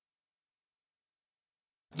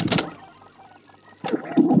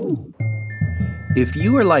If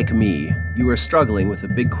you are like me, you are struggling with a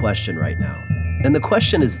big question right now. And the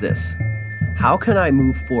question is this: how can I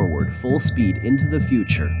move forward full speed into the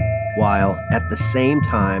future while, at the same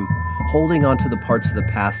time, holding on to the parts of the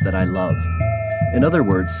past that I love? In other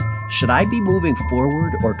words, should I be moving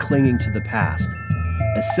forward or clinging to the past?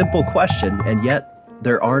 A simple question, and yet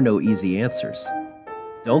there are no easy answers.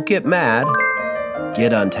 Don't get mad,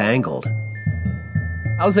 get untangled.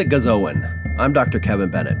 How's it going? I'm Dr.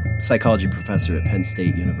 Kevin Bennett, psychology professor at Penn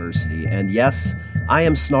State University, and yes, I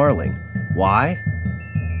am snarling. Why?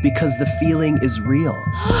 Because the feeling is real.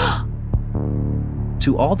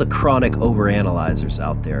 To all the chronic overanalyzers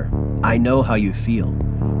out there, I know how you feel.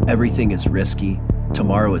 Everything is risky,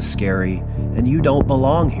 tomorrow is scary, and you don't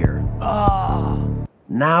belong here.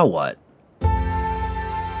 Now what?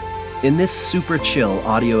 In this super chill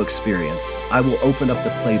audio experience, I will open up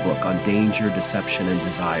the playbook on danger, deception, and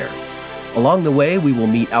desire. Along the way, we will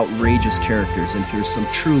meet outrageous characters and hear some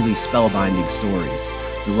truly spellbinding stories.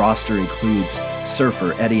 The roster includes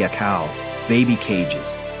Surfer Eddie Akau, baby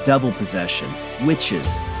cages, devil possession,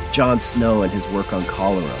 witches, Jon Snow and his work on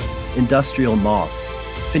cholera, industrial moths,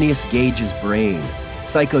 Phineas Gage's brain,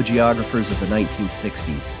 psychogeographers of the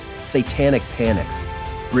 1960s, satanic panics,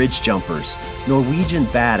 bridge jumpers, Norwegian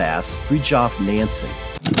badass Fridtjof Nansen.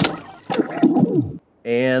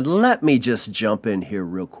 And let me just jump in here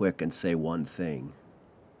real quick and say one thing.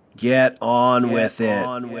 Get on with it.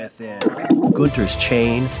 Gunter's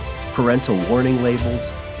chain, parental warning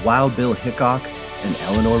labels, Wild Bill Hickok, and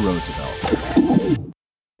Eleanor Roosevelt.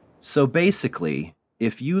 So basically,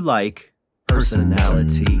 if you like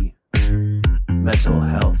personality, mental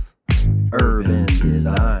health, urban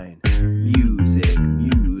design, music,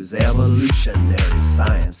 evolutionary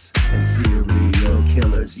science, and serial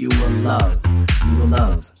killers, you will love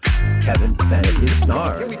Kevin Bennett is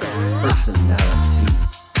Snarl. Personality,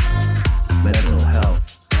 mental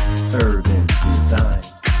health, urban design,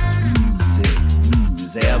 music,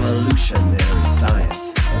 evolutionary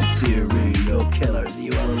science, and serial killers,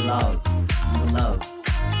 you will love